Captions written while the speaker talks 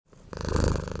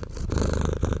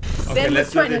Okay, Ben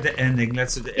let's was do trying the to... ending.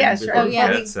 Let's do the Yeah, ending. sure. before we Yeah,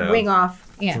 forget, so ring off.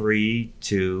 Yeah. 3,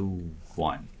 2,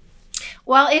 1.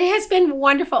 Well, it has been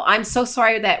wonderful. I'm so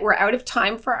sorry that we're out of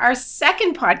time for our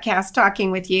second podcast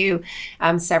talking with you,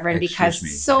 Severin, because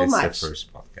Excuse me, so it's much. the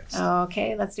first podcast.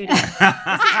 Okay, let's do it again. This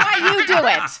is why you do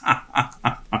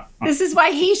it. This is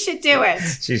why he should do it.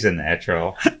 She's a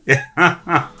natural. This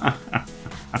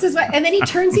is why, and then he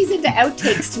turns these into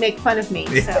outtakes to make fun of me.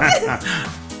 So.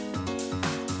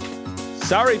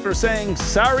 Sorry for Saying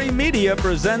Sorry Media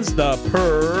presents the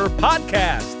Purr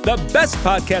Podcast, the best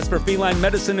podcast for feline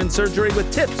medicine and surgery with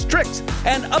tips, tricks,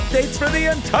 and updates for the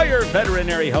entire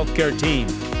veterinary healthcare team.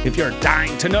 If you're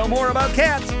dying to know more about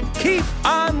cats, keep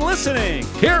on listening.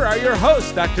 Here are your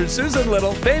hosts, Dr. Susan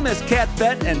Little, famous cat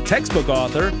vet and textbook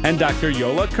author, and Dr.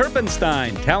 Yola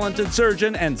Kerpenstein, talented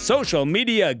surgeon and social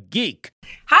media geek.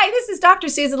 Hi, this is Dr.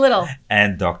 Susan Little.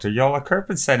 And Dr. Yola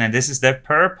Kerpenstein, and this is the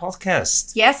Purr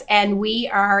Podcast. Yes, and we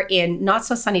are in not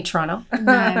so sunny Toronto. No,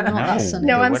 not so sunny.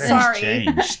 No, the I'm weather sorry. has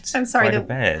changed I'm sorry. quite a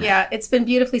bit. Yeah, it's been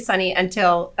beautifully sunny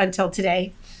until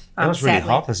today. It was really sadly.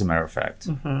 hot, as a matter of fact.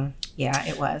 Yeah,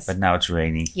 it was. But now it's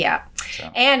rainy. Yeah. So.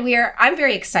 And I'm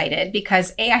very excited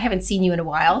because I haven't seen you in a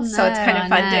while. So it's kind of No,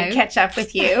 fun I to know. catch up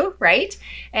with you, right?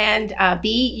 And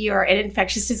B, you're an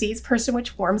infectious disease person,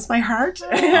 which warms my heart.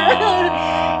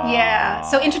 Yeah.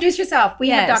 So introduce yourself. We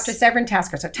have Yes. Dr. Severin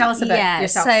Tasker. So tell us about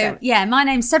yourself. Sev. My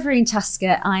name's Severine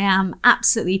Tasker. I am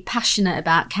absolutely passionate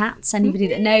about cats. Anybody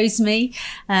that knows me,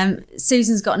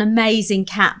 Susan's got an amazing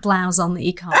cat blouse on that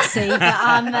you can't see. But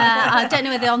I don't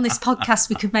know whether on this podcast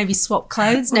we could maybe swap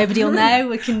clothes. Nobody will know.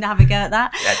 We can have a go at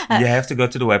that. You have to go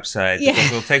to the website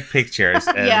because we'll take pictures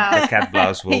and Yeah. the cat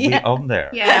blouse will be on there.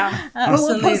 Yeah.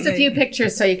 We'll post a Absolutely. few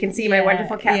pictures so you can see my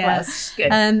wonderful cat blouse.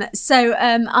 Good.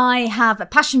 I have a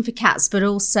passion for cats, but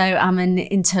also I'm an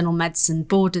internal medicine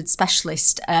boarded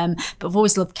specialist. But I've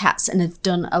always loved cats and have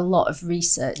done a lot of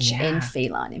research in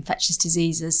feline infectious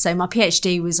diseases. So my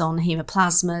PhD was on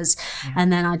hemoplasmas,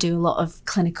 and then I do a lot of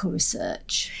clinical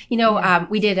research. You know,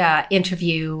 we did an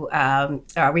interview,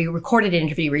 we recorded an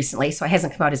interview recently, so it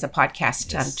hasn't come out as a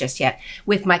podcast just yet,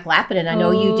 with Mike Lappin. And I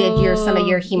know you did some of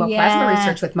your hemoplasma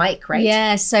research with Mike, right?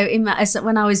 Yeah, so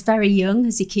when I was very young,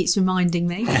 as he keeps reminding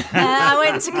me, I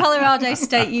went to Colorado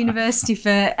State University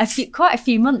for quite a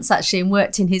few months actually, and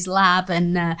worked in his lab,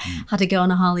 and had to go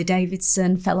on a Harley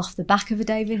Davidson, fell off the back of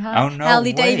a Harley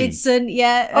way. Davidson.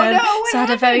 Yeah. So I had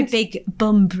a very big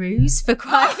bum bruise for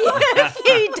quite a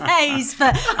few days,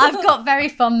 but I've got very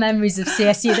fond memories of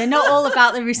CSU. They're not all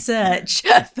about the research.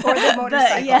 Or the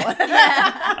motorcycle.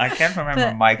 I can't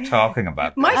remember Mike talking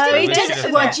about that. Mike so did. we should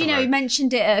have Well, talked do you know, about he it.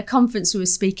 mentioned it at a conference we were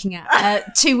speaking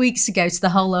at 2 weeks ago to the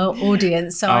whole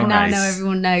audience. So I now nice. know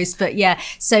everyone knows. But yeah,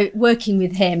 so working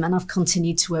with him, and I've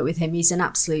continued to work with him. He's an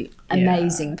absolute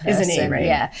amazing person. Isn't he,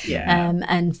 right? Yeah.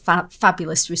 And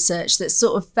fabulous research that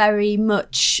sort of very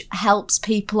much helps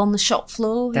people on the shop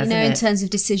floor, Doesn't in it? terms of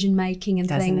decision making and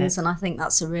Doesn't things. it? And I think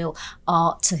that's a real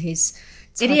art to his.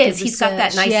 It type is. of He's got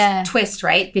that research. nice twist,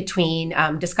 right, between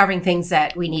discovering things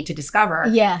that we need to discover,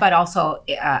 Yeah. but also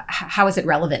how is it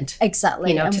relevant,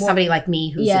 Exactly. to And somebody like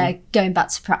me who's going back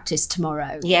to practice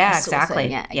tomorrow. Yeah, that sort of exactly.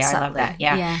 thing. Yeah, exactly. I love that.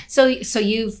 Yeah. So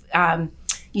you've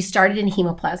you started in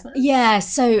hemoplasma. Yeah,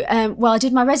 so, I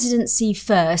did my residency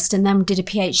first and then did a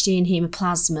PhD in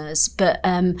hemoplasmas, but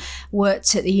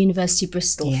worked at the University of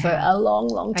Bristol for a long,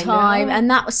 long time. know. And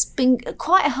that was been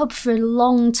quite a hub for a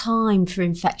long time for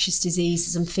infectious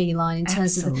diseases and feline in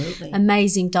terms of Absolutely. the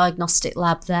amazing diagnostic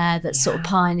lab there that sort of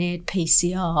pioneered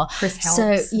PCR. Chris Helps.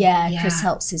 So, Yeah. Chris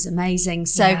Helps is amazing.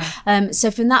 So, so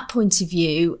from that point of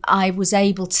view, I was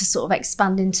able to sort of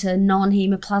expand into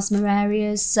non-hemoplasma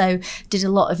areas. So did a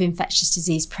lot of infectious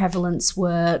disease prevalence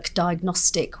work,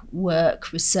 diagnostic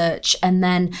work, research, and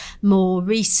then more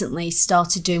recently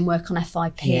started doing work on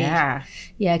FIP. Yeah.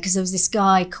 Yeah, because there was this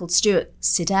guy called Stuart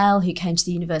Siddell who came to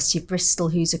the University of Bristol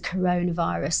who's a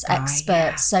coronavirus expert.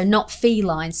 yeah. So not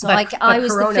feline. So But I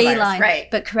was the coronavirus, feline, right.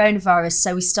 but coronavirus.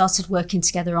 So we started working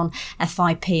together on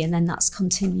FIP and then that's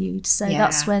continued. So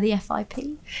that's where the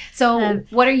FIP. So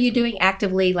what are you doing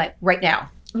actively like right now?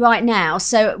 Right now,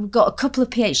 so we've got a couple of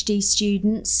PhD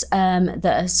students that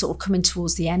are sort of coming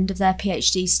towards the end of their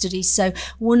PhD studies. So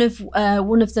one of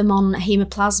them on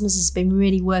hemoplasmas has been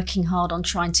really working hard on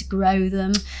trying to grow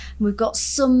them. And we've got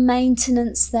some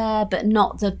maintenance there, but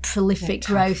not the prolific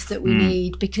growth that we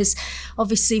need, because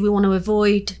obviously we want to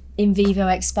avoid in vivo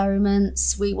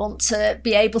experiments. We want to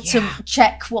be able to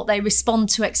check what they respond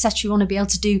to, etc. We want to be able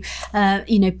to do,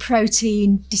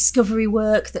 protein discovery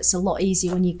work that's a lot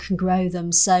easier when you can grow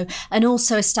them. So, and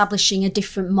also establishing a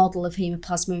different model of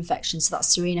Haemaplasma infection. So that's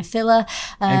Serena filler.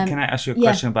 And can I ask you a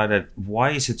question about that?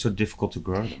 Why is it so difficult to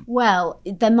grow them? Well,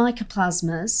 they're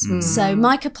mycoplasmas. So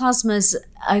mycoplasmas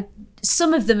are,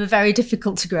 some of them are very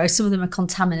difficult to grow. Some of them are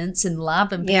contaminants in the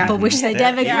lab, and people wish they'd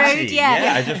never grown.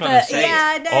 Yeah, I just want to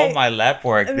say, all my lab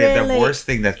work, the worst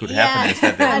thing that could happen is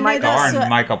that the darn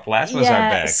mycoplasmas are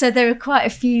back. So there are quite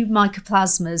a few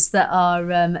mycoplasmas that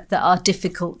are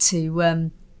difficult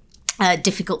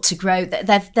to grow.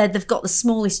 They've got the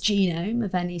smallest genome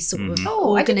of any sort of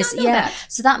organism. That.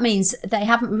 So that means they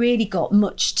haven't really got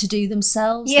much to do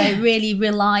themselves. They really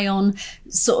rely on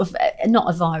sort of not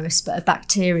a virus but a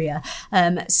bacteria.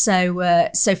 So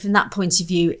from that point of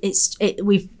view,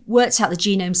 we've worked out the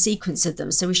genome sequence of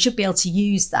them, so we should be able to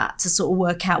use that to sort of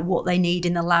work out what they need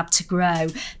in the lab to grow.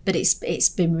 But it's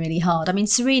been really hard. I mean,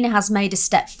 Serena has made a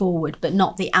step forward, but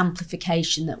not the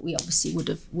amplification that we obviously would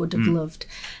have loved.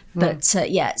 But so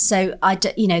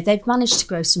they've managed to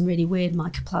grow some really weird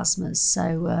mycoplasmas.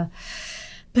 So,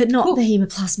 but not the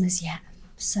Haemaplasmas yet.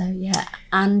 So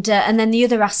and then the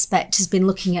other aspect has been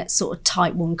looking at sort of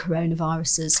type 1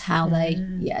 coronaviruses, how they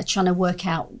trying to work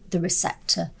out the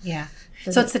receptor. Yeah.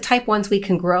 So it's the type 1s we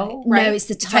can grow, right? No, it's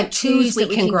the type 2s that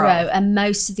we can grow. And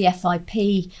most of the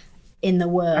FIP in the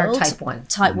world are type 1.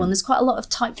 Type 1. There's quite a lot of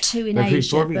type 2 in Asia.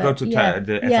 Before we go to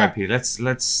the FIP,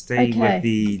 let's stay with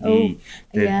the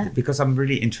because I'm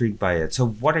really intrigued by it. So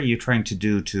what are you trying to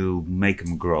do to make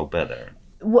them grow better?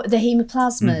 The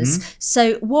Haemaplasmas.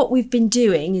 So what we've been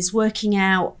doing is working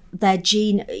out their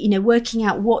gene, working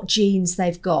out what genes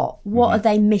they've got, what are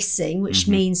they missing, which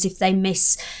means if they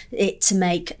miss it to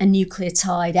make a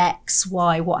nucleotide X,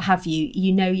 Y, what have you,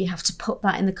 you have to put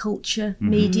that in the culture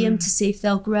medium to see if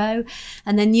they'll grow.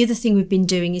 And then the other thing we've been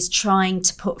doing is trying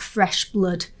to put fresh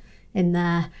blood in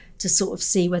there to sort of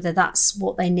see whether that's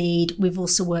what they need. We've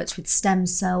also worked with stem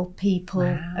cell people,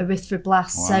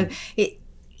 erythroblasts. So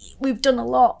we've done a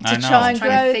lot to try and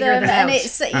grow them, and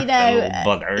it's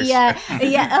buggers.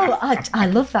 I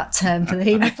love that term for the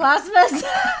Haemaplasmas.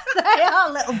 They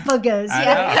are little buggers.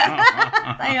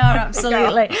 They are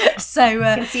absolutely. So you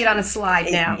can see it on a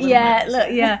slide now.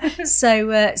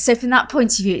 So from that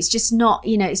point of view, it's just not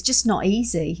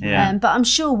easy. But I'm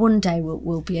sure one day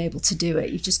we'll be able to do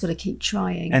it. You've just got to keep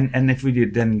trying. And if we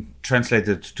did then translate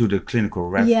it to the clinical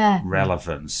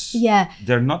relevance,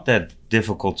 they're not that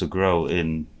difficult to grow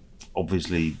in.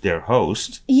 Obviously their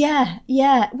host.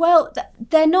 Well,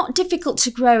 they're not difficult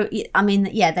to grow. I mean,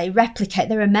 they replicate.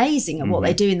 They're amazing at what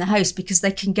they do in the host, because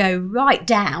they can go right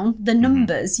down the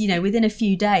numbers, within a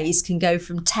few days can go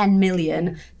from 10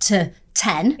 million to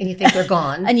 10. And you think they're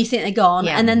gone.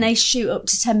 And then they shoot up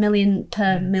to 10 million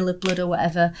per mil of blood or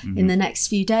whatever in the next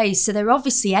few days. So they're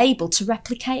obviously able to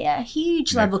replicate at a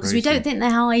huge level, because we don't think they're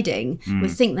hiding. We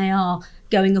think they are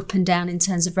going up and down in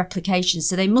terms of replication.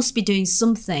 So they must be doing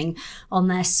something on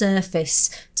their surface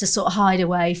to sort of hide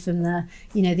away from the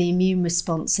immune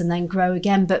response and then grow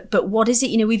again. But what is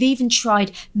it? We've even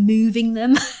tried moving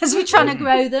them as we're trying to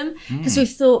grow them, because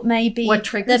we've thought maybe what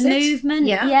triggers the movement.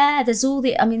 There's all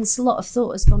there's a lot of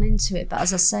thought has gone into it. But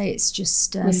as I say, it's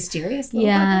just mysterious.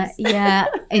 Indeed.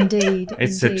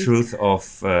 It's the truth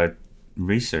of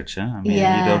research. I mean, you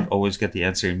don't always get the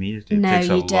answer immediately. It takes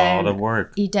a lot of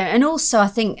work. You don't. And also, I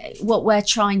think what we're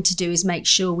trying to do is make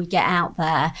sure we get out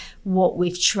there what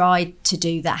we've tried to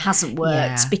do that hasn't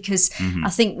worked, because I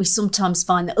think we sometimes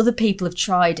find that other people have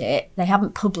tried it, they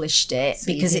haven't published it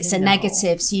because it's a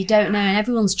negative, so you don't know, and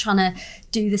everyone's trying to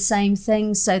do the same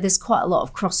thing. So there's quite a lot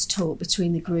of crosstalk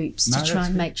between the groups to try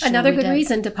and make sure. Another good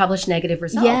reason to publish negative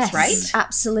results, right?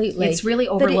 Absolutely. It's really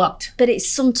overlooked. But it's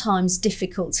sometimes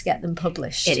difficult to get them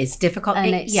published. It is difficult.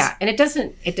 And it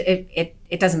doesn't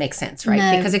it doesn't make sense, right?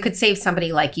 No. Because it could save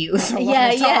somebody like you a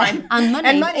lot of time. And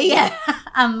money.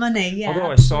 And money,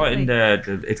 Although I saw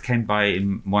it came by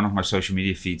in one of my social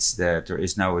media feeds that there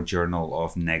is now a journal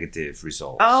of negative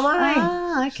results. Oh my.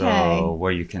 Ah, okay. So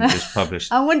where you can just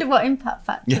publish. I wonder what impact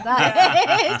factor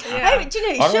that is. Do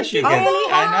you know, it should be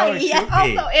really high.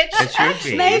 I know, it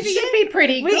should be. Maybe it should be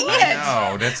pretty good.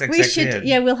 I know, that's exactly it.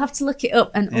 Yeah, we'll have to look it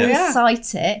up and always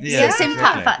cite it. Yeah, so it's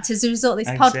impact factor as a result of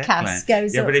this podcast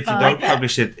goes up. Yeah, but if you don't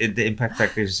publish it, the impact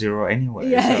factor is 0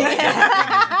 anyway.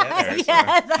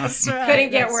 That's right.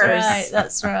 Couldn't get worse.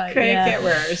 That's right. Couldn't get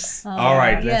worse. All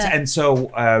right. And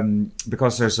so,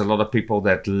 because there's a lot of people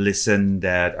that listen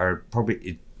that are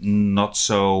probably not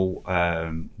so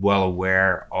well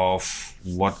aware of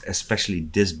what especially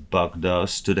this bug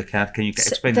does to the cat? Can you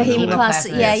explain the a little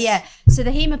bit? Yeah. So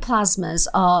the hemoplasmas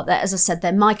are, as I said,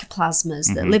 they're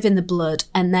mycoplasmas that live in the blood,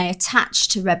 and they attach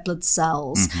to red blood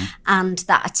cells, and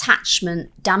that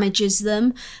attachment damages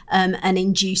them and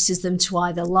induces them to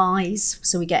either lyse.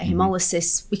 So we get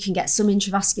hemolysis. We can get some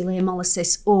intravascular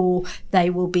hemolysis, or they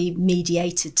will be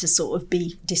mediated to sort of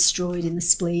be destroyed in the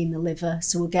spleen, the liver.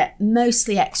 So we'll get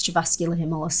mostly extravascular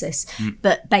hemolysis,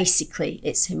 but basically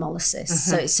it's hemolysis.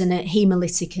 So it's a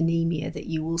hemolytic anemia that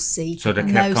you will see so the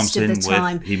cat most comes of in the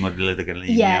time. With hemolytic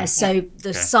anemia. Yeah, so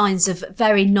the signs of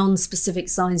very non-specific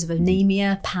signs of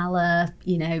anemia, pallor,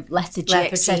 lethargy,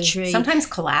 etc. Sometimes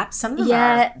collapse. Some of them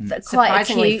are quite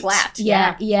surprisingly acute. flat.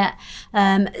 Yeah.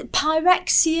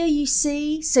 Pyrexia you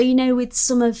see. So with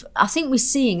some of, I think we're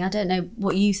seeing, I don't know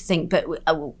what you think, but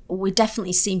we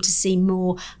definitely seem to see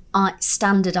more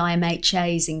standard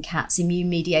IMHAs in cats,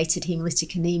 immune-mediated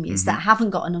hemolytic anemias that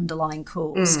haven't got an underlying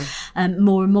cause.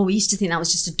 More and more, we used to think that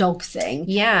was just a dog thing.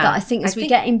 Yeah. But I think we're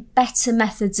getting better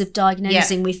methods of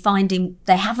diagnosing, we're finding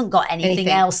they haven't got anything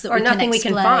else that or we can nothing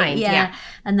explain. We can find. Yeah.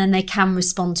 And then they can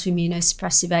respond to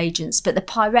immunosuppressive agents. But the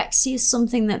pyrexia is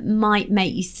something that might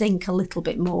make you think a little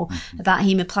bit more about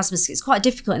hemoplasmas. It's quite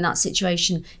difficult in that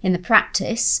situation in the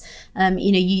practice.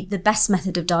 The best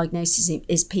method of diagnosis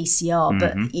is PCR,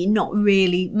 but you're not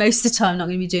really, most of the time, not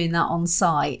going to be doing that on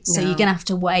site. So you're going to have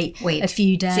to wait a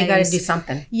few days. So you got to do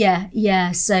something.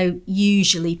 Yeah. So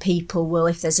usually people will,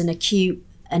 if there's an acute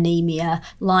anemia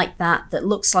like that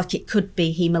looks like it could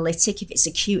be hemolytic. If it's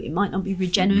acute, it might not be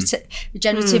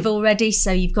regenerative already.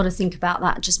 So you've got to think about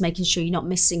that, just making sure you're not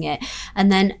missing it. And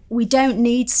then we don't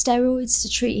need steroids to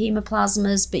treat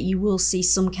hemoplasmas, but you will see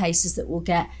some cases that will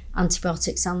get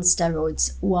antibiotics and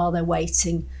steroids while they're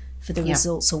waiting for the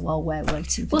results, or while we're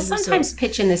waiting for the results. We'll sometimes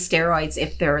pitch in the steroids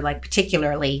if they're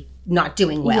particularly not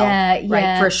doing well,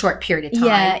 right, for a short period of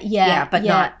time. Yeah, but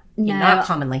not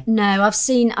commonly. No, I've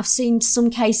seen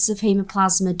some cases of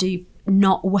hemoplasma do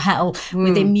not well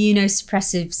with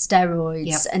immunosuppressive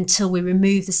steroids until we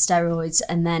remove the steroids,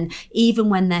 and then even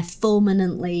when they're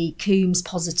fulminantly Coombs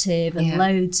positive and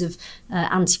loads of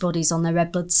antibodies on their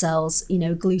red blood cells,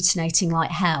 agglutinating like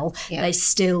hell, they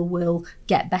still will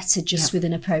get better just with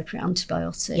an appropriate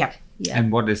antibiotic. Yeah.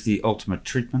 And what is the ultimate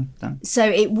treatment then? So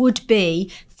it would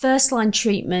be, first-line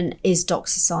treatment is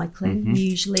doxycycline,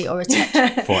 usually, or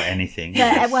a for anything.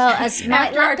 Well, as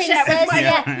Mike Lappin says,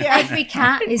 every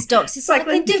cat is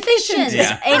doxycycline deficient.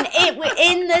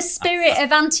 In the spirit of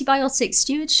antibiotic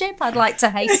stewardship, I'd like to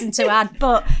hasten to add,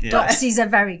 but doxy's a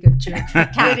very good drug for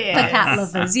cat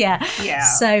lovers.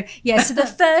 So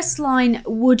the first line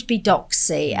would be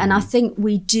doxy, and I think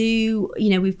we do.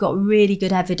 We've got really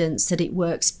good evidence that it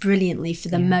works brilliantly for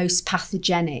the most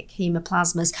pathogenic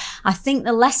hemoplasmas. I think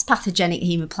the less pathogenic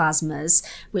hemoplasmas,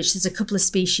 which there's a couple of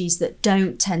species that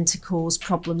don't tend to cause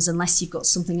problems unless you've got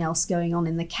something else going on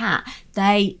in the cat,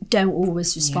 they don't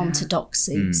always respond to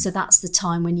doxy. So that's the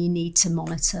time when you need to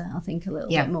monitor, I think, a little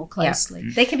bit more closely.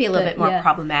 They can be a little bit more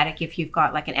problematic if you've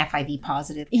got an FIV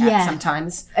positive cat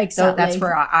sometimes. Exactly. So that's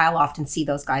where I'll often see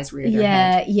those guys rear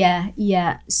their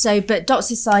head. So, but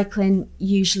doxycycline,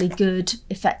 usually good,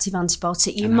 effective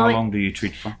antibiotic. How long do you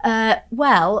treat for?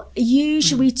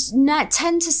 Usually I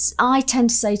tend to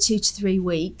say 2 to 3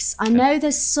 weeks. I know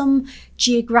there's some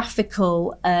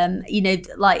geographical,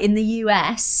 like in the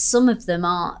US, some of them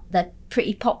they're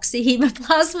pretty poxy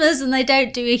hemoplasmas and they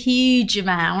don't do a huge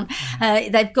amount.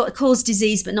 They've got cause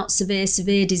disease, but not severe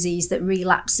disease that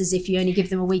relapses if you only give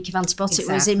them a week of antibiotic.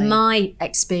 Whereas in my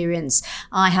experience,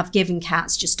 I have given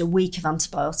cats just a week of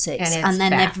antibiotics and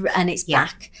then it's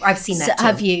back. I've seen that too.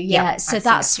 Have you? Yeah. So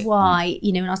that's why,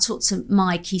 when I talk to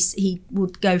Mike, he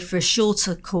would go for a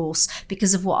shorter course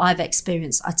because of what I've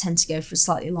experienced. I tend to go for a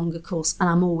slightly longer course, and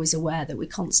I'm always aware that we're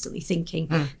constantly thinking,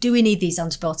 do we need these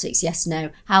antibiotics? Yes, no.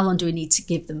 How long do we need to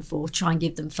give them for? Try and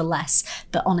give them for less.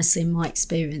 But honestly, in my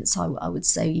experience, I would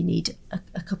say you need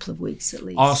a couple of weeks at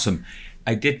least. Awesome.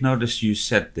 I did notice you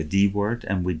said the D word,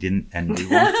 and we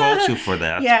won't fault you for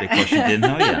that because you didn't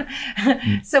know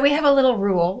yet. So we have a little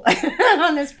rule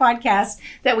on this podcast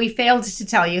that we failed to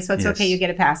tell you, so it's okay, you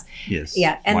get a pass. Yes.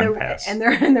 Yeah, and pass. And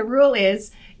the rule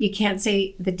is you can't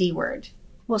say the D word.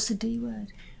 What's the D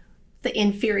word? The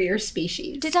inferior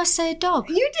species. Did I say a dog?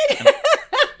 You did.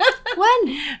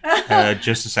 When?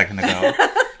 Just a second ago.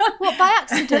 What, by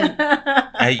accident?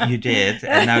 You did,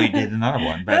 and now you did another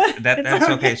one, but that's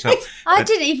okay. So I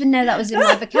didn't even know that was in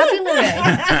my vocabulary.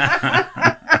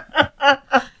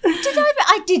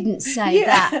 I didn't say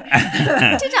that.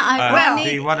 Did I? Do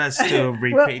you want us to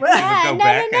repeat? No,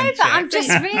 but I'm just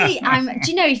really.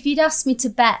 Do you know, if you'd asked me to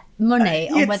bet money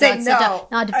on whether I'd said no.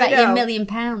 I'd bet you £1 million. Me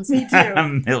too.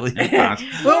 £1 million.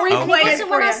 We'll replay it for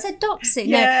when you. I said doxy.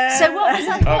 Yeah. No. So what was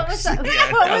that? What was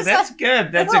that? That's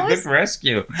good. That's a good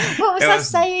rescue. What was I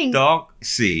saying?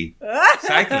 Doxy.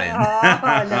 Cycling.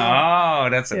 No.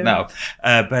 That's no.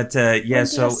 But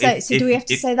so do we have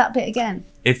to say that bit again?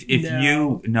 If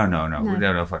you no,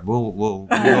 fine. We'll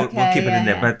keep it in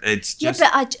there. But it's just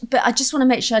but I just want to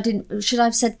make sure I didn't. Should I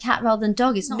have said cat rather than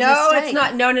dog? It's not. No, it's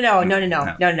not.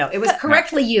 No. It was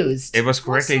correctly used. It was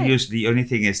correctly used. The only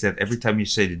thing is that every time you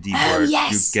say the D word,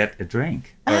 you get a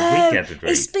drink. We get a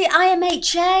drink. It's the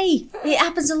IMHA. It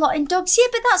happens a lot in dogs. Yeah,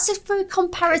 but that's for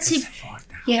comparative.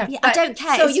 Yeah, I don't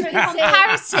care. So it's for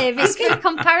comparative. It's for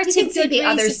comparative. You can say the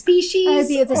other species.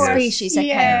 The other species. Okay.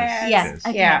 Yes.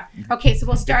 Okay. Yeah. Okay. So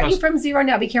we'll start you from zero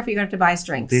now. Be careful. You're going to have to buy us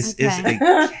drinks. This is a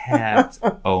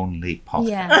cat-only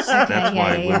podcast. That's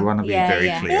why we want to be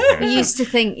very clear. We used to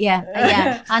think,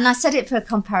 and I said it for a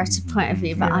comparative point of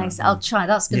view, but I'll try.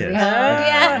 That's going to be hard.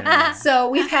 Yeah. So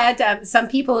we've had some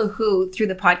people who, through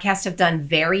the podcast, have done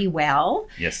very well.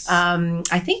 Yes.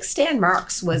 I think Stan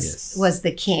Marks was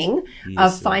the king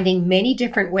of finding many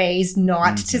different ways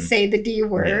not to say the D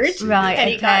word. Yes, right. And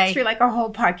he got through like a whole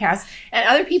podcast. And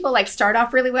other people like start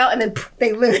off really well and then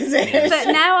they lose it. But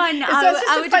now I know. So it's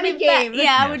just a funny game.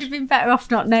 I would have been better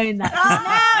off not knowing that.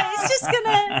 Now it's just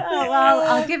gonna.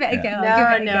 I'll give it a go.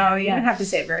 You don't have to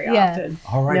say it very often.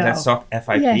 All right, let's talk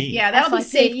FIP. Yeah, that'll be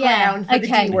safe ground for the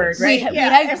D word, right? We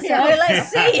hope so. Let's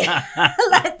see.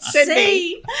 Let's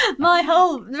see.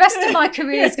 The rest of my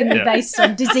career is going to be based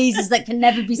on diseases that can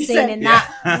never be seen in that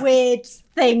weird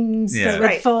things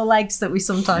with 4 legs that we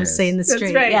sometimes see in the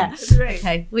street. That's right.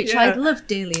 Okay, which I love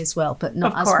dearly as well, but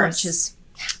not as much as.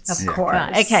 Of course.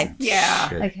 Right, okay. Yeah.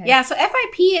 Okay. Yeah. So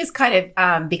FIP is kind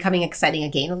of becoming exciting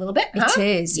again a little bit. Huh? It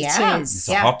is. Yeah. It is. It's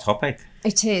a hot topic.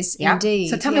 It is indeed.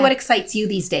 So tell me what excites you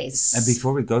these days. And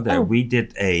before we go there, we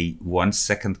did a 1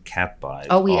 second cat bite.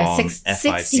 Oh, we had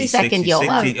 60 second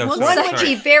Yola. One would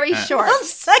be very short. 1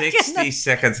 second. 60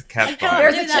 second cat bite.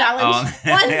 There's a challenge.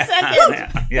 1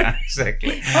 second. Yeah,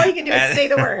 exactly. All you can do is say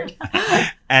the word.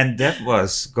 And that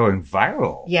was going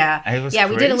viral. Yeah. It was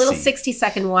we did a little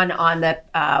 60-second one on the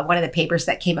one of the papers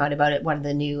that came out about it, one of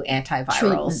the new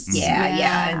antivirals.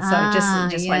 Yeah. And so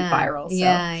it just went viral. So.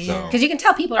 Yeah. Because you can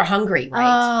tell people are hungry, right?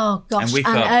 Oh, gosh. And we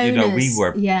thought, we were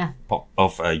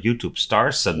of YouTube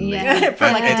stars suddenly. For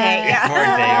like a day. For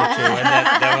a day or two. And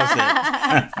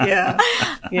that was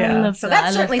it. Yeah. So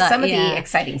that's certainly some of the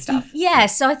exciting stuff. Yeah.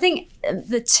 So I think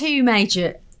the 2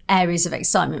 major areas of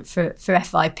excitement for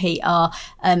FIP are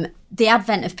the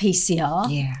advent of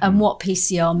PCR and what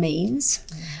PCR means.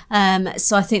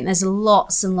 So I think there's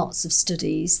lots and lots of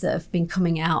studies that have been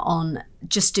coming out on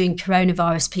just doing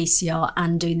coronavirus PCR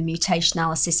and doing the mutation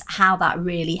analysis, how that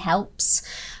really helps,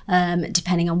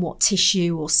 depending on what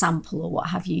tissue or sample or what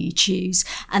have you choose.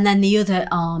 And then the other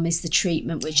arm is the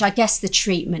treatment, which I guess the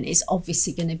treatment is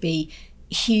obviously going to be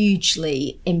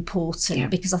hugely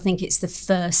important because I think it's the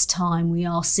first time we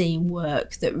are seeing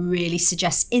work that really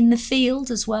suggests in the field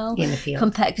as well. In the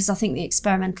field. Because I think the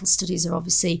experimental studies are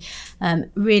obviously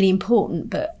really important,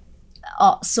 but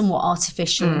are somewhat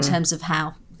artificial in terms of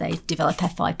how they develop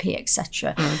FIP,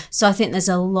 etc. So I think there's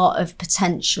a lot of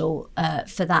potential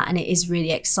for that, and it is really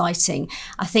exciting.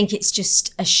 I think it's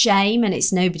just a shame, and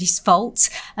it's nobody's fault,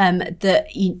 that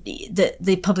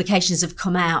the publications have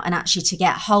come out, and actually to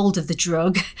get hold of the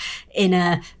drug in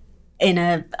a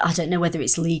I don't know whether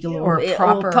it's legal or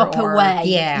proper way.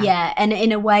 Yeah. And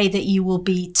in a way that you will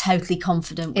be totally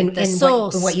confident with the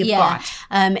source. What you've got.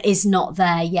 Is not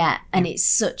there yet. And it's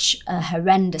such a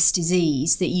horrendous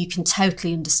disease that you can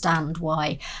totally understand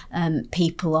why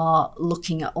people are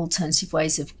looking at alternative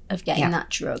ways of getting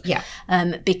that drug.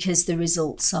 Because the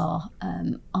results are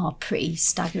pretty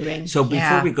staggering. So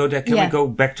before we go there, can we go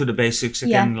back to the basics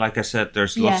again? Like I said,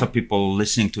 there's lots of people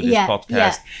listening to this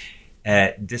podcast.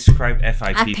 Describe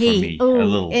FIP for me a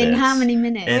little bit. In how many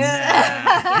minutes?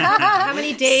 How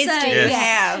many days do you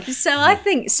have? So I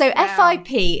think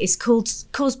FIP is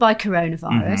caused by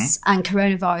coronavirus, and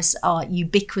coronavirus are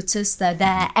ubiquitous. They're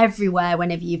there everywhere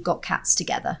whenever you've got cats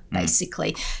together,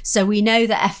 basically. So we know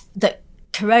that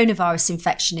coronavirus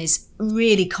infection is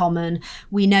really common.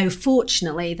 We know,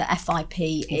 fortunately, that FIP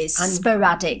is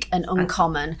sporadic and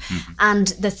uncommon. And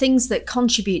the things that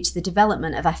contribute to the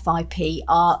development of FIP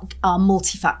are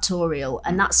multifactorial.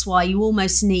 And that's why you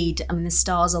almost need, the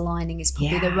stars aligning is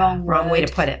probably the wrong way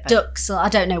to put it. Ducks, I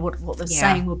don't know what the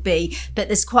saying would be, but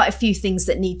there's quite a few things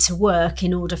that need to work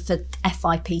in order for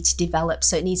FIP to develop.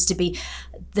 So it needs to be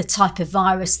the type of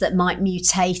virus that might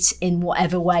mutate in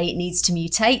whatever way it needs to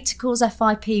mutate to cause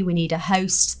FIP. We need a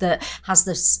host that has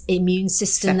this immune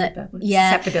system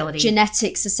susceptibility,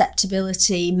 genetic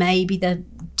susceptibility, maybe the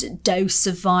dose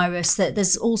of virus, that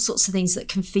there's all sorts of things that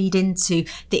can feed into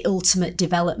the ultimate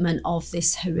development of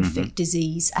this horrific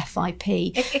disease, FIP.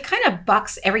 It kind of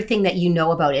bucks everything that you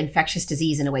know about infectious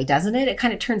disease in a way, doesn't it? It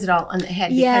kind of turns it all on the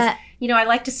head. Because, I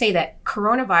like to say that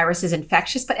coronavirus is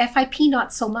infectious, but FIP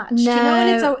not so much. No,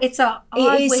 and it's a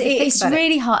odd way to think it's about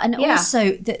really it. hard. And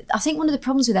also, I think one of the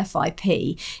problems with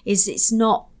FIP is it's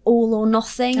not all or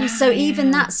nothing. So even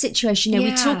that situation,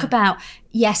 we talk about,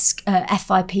 yes,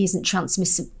 FIP isn't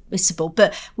transmissible,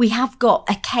 but we have got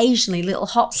occasionally little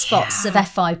hotspots of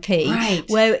FIP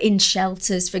where in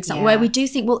shelters, for example, where we do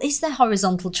think, well, is there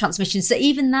horizontal transmission? So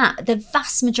even that, the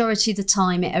vast majority of the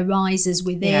time it arises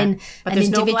within an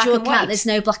individual cat. There's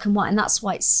no black and white, and that's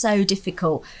why it's so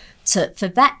difficult for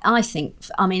vet. I think,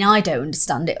 I don't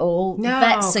understand it all.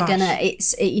 Vets are gonna,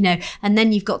 and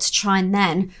then you've got to try and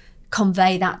then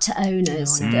convey that to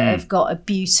owners that have got a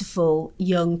beautiful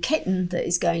young kitten that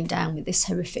is going down with this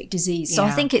horrific disease. So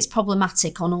I think it's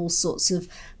problematic on all sorts of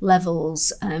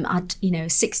levels. A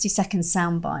 60-second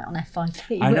soundbite on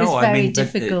FIP was very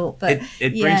difficult. But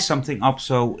it brings something up.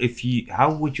 So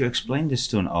how would you explain this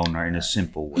to an owner in a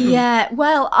simple way? Yeah,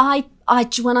 well, I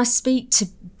when I speak to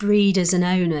breeders and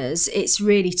owners, it's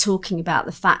really talking about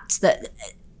the fact that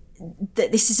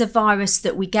this is a virus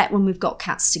that we get when we've got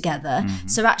cats together.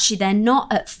 So actually they're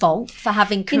not at fault for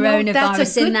having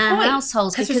coronavirus in their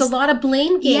households. Because there's a lot of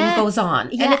blame game goes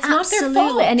on. And it's not their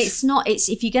fault. And it's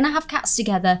if you're going to have cats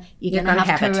together, you're going to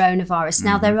have coronavirus.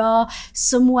 Now, there are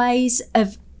some ways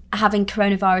of having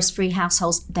coronavirus-free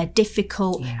households. They're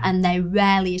difficult and they're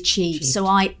rarely achieved. So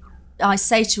I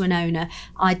say to an owner,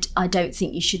 I don't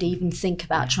think you should even think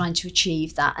about trying to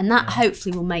achieve that. And that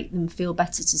hopefully will make them feel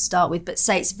better to start with. But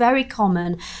say it's very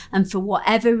common, and for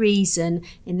whatever reason,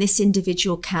 in this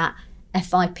individual cat,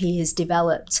 FIP is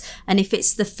developed. And if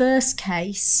it's the first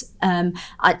case,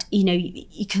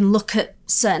 you can look at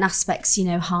certain aspects,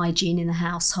 hygiene in the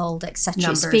household, etc.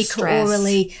 It's fecal,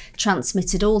 orally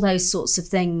transmitted, all those sorts of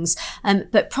things.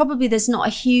 But probably there's not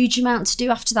a huge amount to do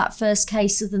after that first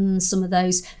case, other than some of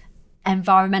those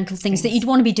environmental things that you'd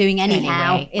want to be doing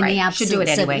anyhow in the absence. Should do it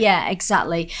anyway.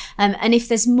 Exactly. And if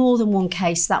there's more than one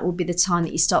case, that will be the time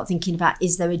that you start thinking about,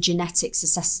 is there a genetic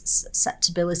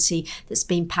susceptibility that's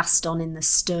been passed on in the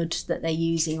stud that they're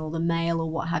using, or the male, or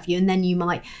what have you, and then you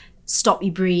might stop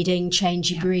your breeding,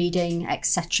 change your breeding,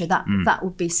 etc. That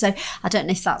would be. So I don't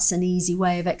know if that's an easy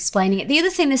way of explaining it. The other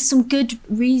thing, there's some good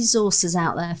resources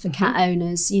out there for cat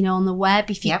owners, on the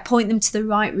web, if you point them to the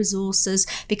right resources,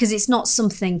 because it's not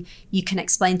something you can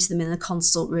explain to them in the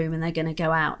consult room and they're going to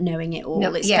go out knowing it all.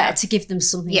 It's better to give them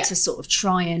something to sort of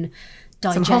try and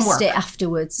digest it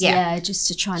afterwards, just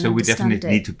to try and understand it. So we definitely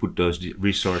need to put those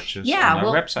resources on our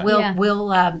website.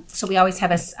 We'll so we always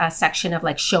have a section of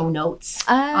like show notes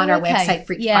on our website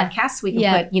for each podcast. We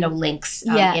can put links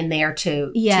in there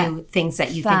to things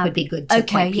that you think would be good to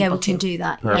point people to. We can do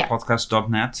that.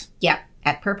 Perpodcast.net.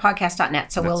 At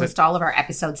perpodcast.net. So we'll list all of our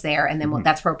episodes there, and then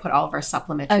that's where we'll put all of our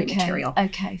supplementary material.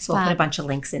 So we'll put a bunch of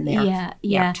links in there.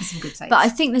 To some good sites. But I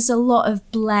think there's a lot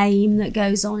of blame that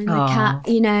goes on in the cat,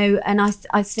 and I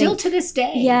think still to this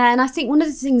day. Yeah, and I think one of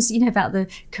the things, about the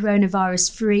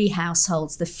coronavirus-free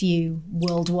households, the few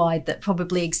worldwide that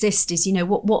probably exist, is,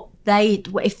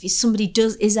 if somebody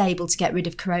is able to get rid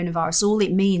of coronavirus, all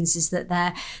it means is that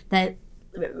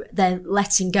they're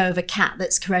letting go of a cat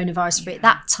that's coronavirus free at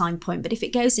that time point. But if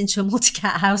it goes into a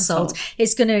multi-cat household,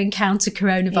 it's going to encounter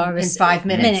coronavirus in 5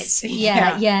 minutes.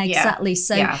 Exactly.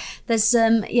 So there's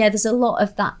a lot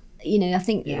of that.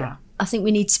 I think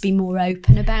we need to be more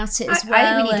open about it as well.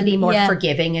 I think we need to be more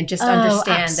forgiving and just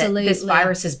understand that this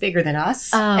virus is bigger than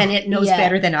us and it knows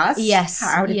better than us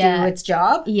how to do its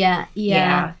job.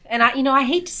 And I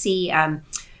hate to see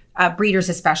breeders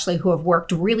especially who have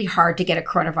worked really hard to get a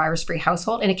coronavirus-free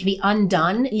household, and it can be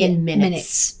undone in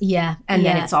minutes. And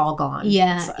then it's all gone.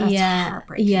 That's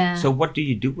heartbreaking. So what do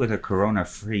you do with a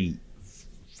corona-free,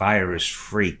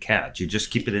 virus-free cat? You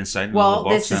just keep it inside the little box?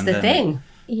 Well, this is the thing.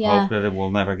 Hope that it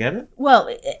will never get it? Well,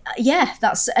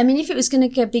 that's, if it was going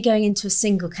to be going into a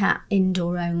single cat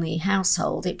indoor only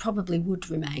household, it probably would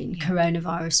remain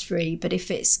coronavirus free. But if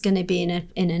it's going to be in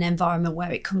an environment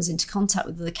where it comes into contact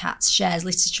with other cats, shares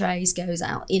litter trays, goes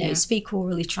out, it's fecal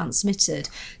orally transmitted.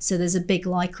 So there's a big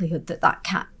likelihood that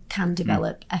cat can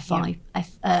develop feline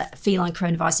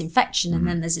coronavirus infection, and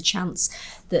then there's a chance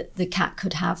that the cat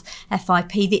could have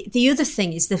FIP. The other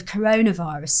thing is the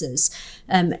coronaviruses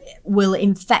will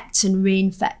infect and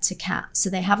reinfect a cat, so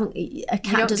they haven't. A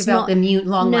cat does not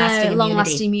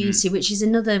long-lasting immunity, which is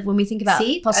another when we think about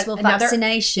possible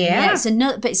vaccination. Yeah, it's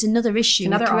another issue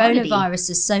with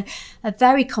coronaviruses. So a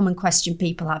very common question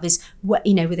people have is,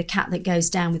 with a cat that goes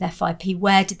down with FIP,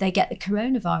 where did they get the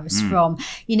coronavirus from?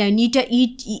 And you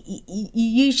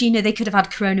usually they could have had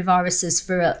coronaviruses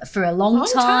for a long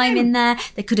time in there.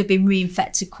 They could have been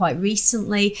reinfected quite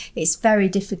recently. It's very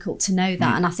difficult to know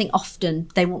that, and I think often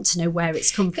they want to know where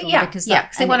it's come from because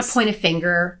they want to point a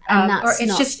finger, or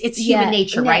it's human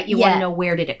nature, right? You want to know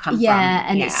where did it come from.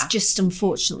 And it's just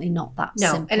unfortunately not that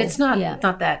simple. And it's not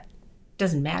that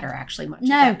doesn't matter actually much at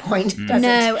that point.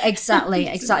 No, exactly.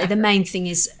 The main thing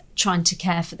is trying to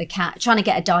care for the cat, trying to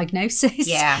get a diagnosis,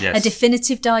 a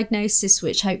definitive diagnosis,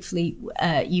 which hopefully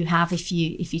you have if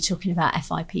you're talking about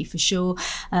FIP for sure,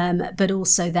 but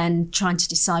also then trying to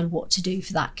decide what to do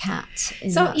for that cat.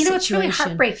 So it's really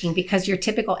heartbreaking because your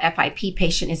typical FIP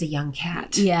patient is a young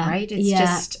cat, right?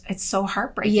 It's so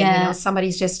heartbreaking.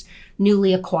 Somebody's just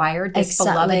newly acquired this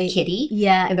beloved kitty,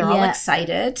 and they're all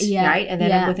excited, right? And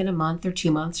then within a month or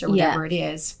 2 months or whatever it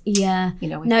is, I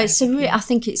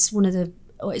think it's one of the.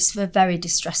 It's a very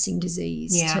distressing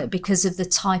disease because of the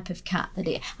type of cat that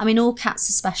it. I mean, all cats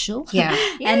are special,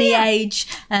 any age,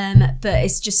 but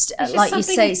it's just like you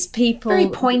say, it's people very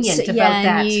poignant about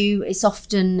that. It's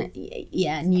often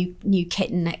new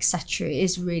kitten, etc. It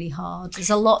is really hard.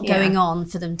 There's a lot going on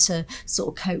for them to sort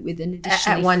of cope with an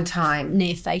additional at one time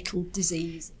near fatal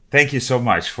disease. Thank you so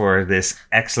much for this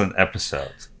excellent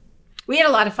episode. We had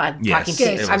a lot of fun talking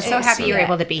to you. I'm so happy you were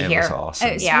able to be here. It was awesome.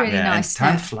 It was really nice.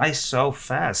 Time flies so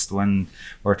fast when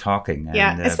we're talking.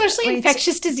 And, especially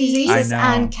infectious diseases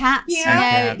and cats.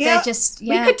 They're just.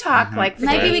 We could talk for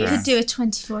maybe we could do a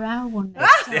 24-hour one.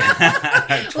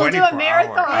 We'll do a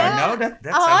marathon. I know that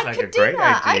sounds like a great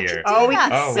idea. We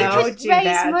could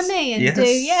raise money and do.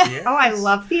 Oh, I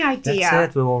love the idea.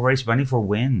 That's it. We will raise money for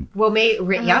WIN. We'll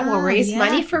raise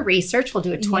money for research. We'll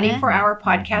do a 24-hour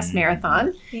podcast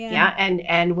marathon.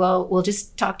 And we'll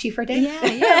just talk to you for a day.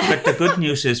 But the good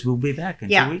news is we'll be back in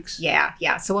 2 weeks.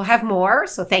 Yeah. So we'll have more.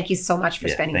 So thank you so much for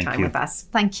spending time with us.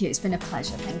 Thank you. It's been a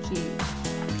pleasure. Thank you.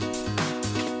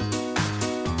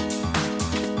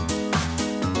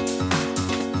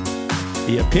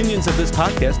 The opinions of this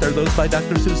podcast are those by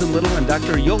Dr. Susan Little and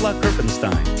Dr. Yola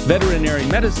Kerpenstein. Veterinary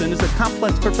medicine is a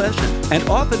complex profession, and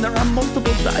often there are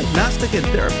multiple diagnostic and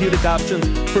therapeutic options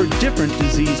for different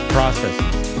disease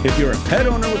processes. If you're a pet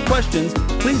owner with questions,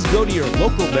 please go to your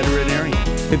local veterinarian.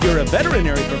 If you're a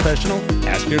veterinary professional,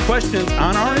 ask your questions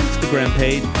on our Instagram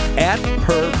page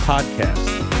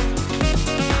 @PerPodcast.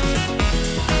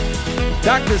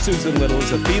 Dr. Susan Little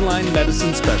is a feline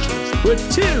medicine specialist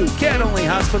with 2 cat-only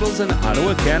hospitals in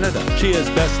Ottawa, Canada. She is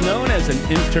best known as an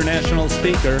international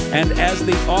speaker and as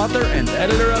the author and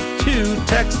editor of 2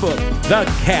 textbooks, The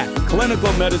Cat,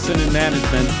 Clinical Medicine and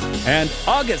Management, and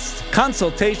August,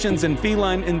 Consultations in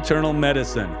Feline Internal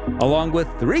Medicine. Along with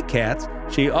 3 cats,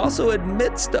 she also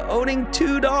admits to owning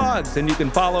 2 dogs, and you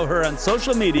can follow her on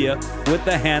social media with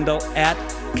the handle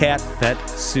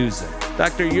 @CatVetSusan.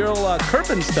 Dr. Yola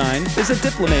Kerpenstein is a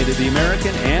diplomate of the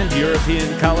American and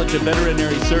European College of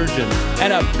Veterinary Surgeons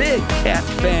and a big cat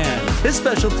fan. His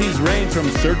specialties range from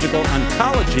surgical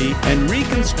oncology and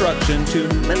reconstruction to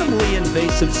minimally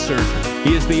invasive surgery.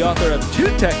 He is the author of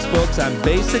 2 textbooks on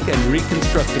basic and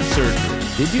reconstructive surgery.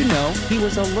 Did you know he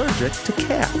was allergic to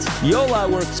cats? Yola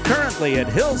works currently at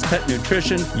Hills Pet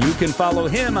Nutrition. You can follow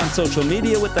him on social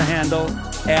media with the handle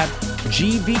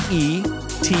 @GVETSX.